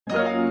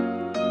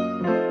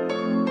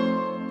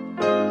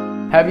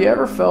Have you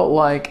ever felt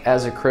like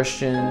as a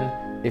Christian,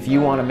 if you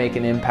want to make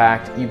an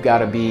impact, you've got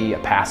to be a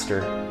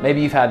pastor?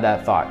 Maybe you've had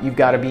that thought. You've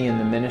got to be in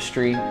the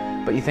ministry,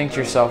 but you think to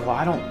yourself, well,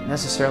 I don't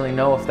necessarily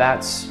know if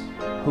that's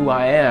who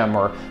I am,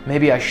 or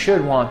maybe I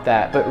should want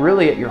that. But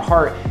really at your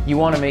heart, you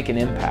want to make an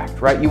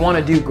impact, right? You want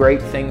to do great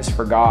things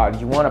for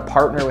God. You want to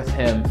partner with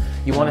Him.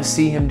 You want to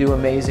see Him do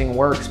amazing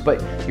works,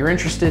 but you're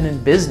interested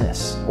in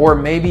business, or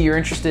maybe you're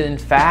interested in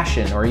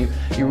fashion, or you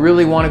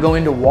really want to go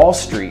into Wall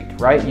Street,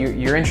 right?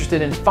 You're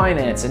interested in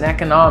finance and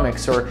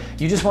economics, or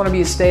you just want to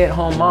be a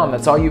stay-at-home mom.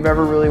 That's all you've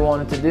ever really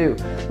wanted to do.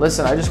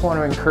 Listen, I just want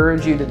to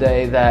encourage you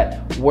today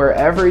that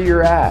wherever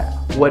you're at,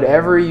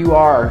 whatever you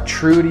are,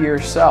 true to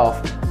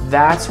yourself,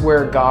 that's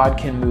where God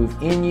can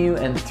move in you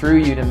and through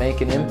you to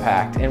make an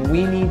impact. And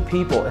we need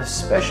people,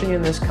 especially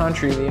in this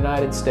country, the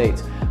United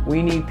States,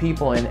 we need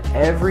people in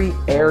every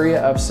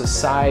area of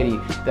society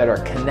that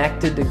are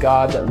connected to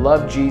God, that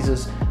love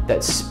Jesus,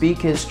 that speak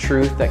His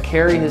truth, that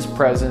carry His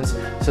presence,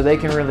 so they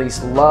can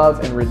release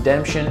love and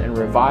redemption and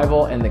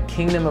revival and the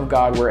kingdom of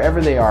God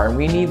wherever they are. And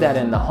we need that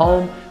in the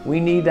home. We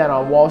need that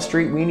on Wall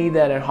Street. We need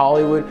that in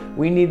Hollywood.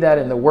 We need that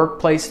in the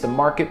workplace, the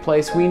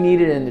marketplace. We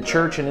need it in the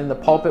church and in the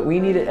pulpit. We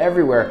need it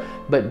everywhere.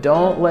 But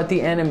don't let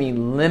the enemy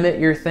limit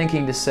your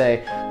thinking to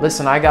say,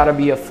 listen, I got to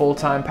be a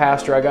full-time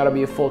pastor. I got to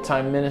be a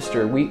full-time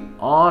minister. We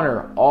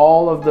honor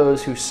all of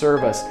those who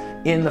serve us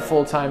in the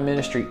full-time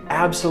ministry.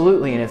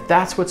 Absolutely. And if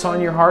that's what's on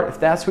your heart, if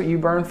that's what you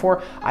burn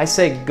for, I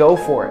say go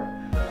for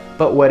it.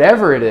 But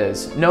whatever it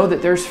is, know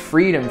that there's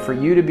freedom for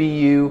you to be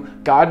you.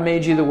 God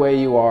made you the way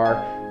you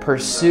are.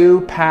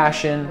 Pursue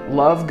passion,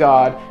 love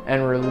God,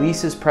 and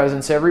release His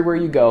presence everywhere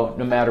you go,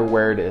 no matter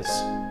where it is.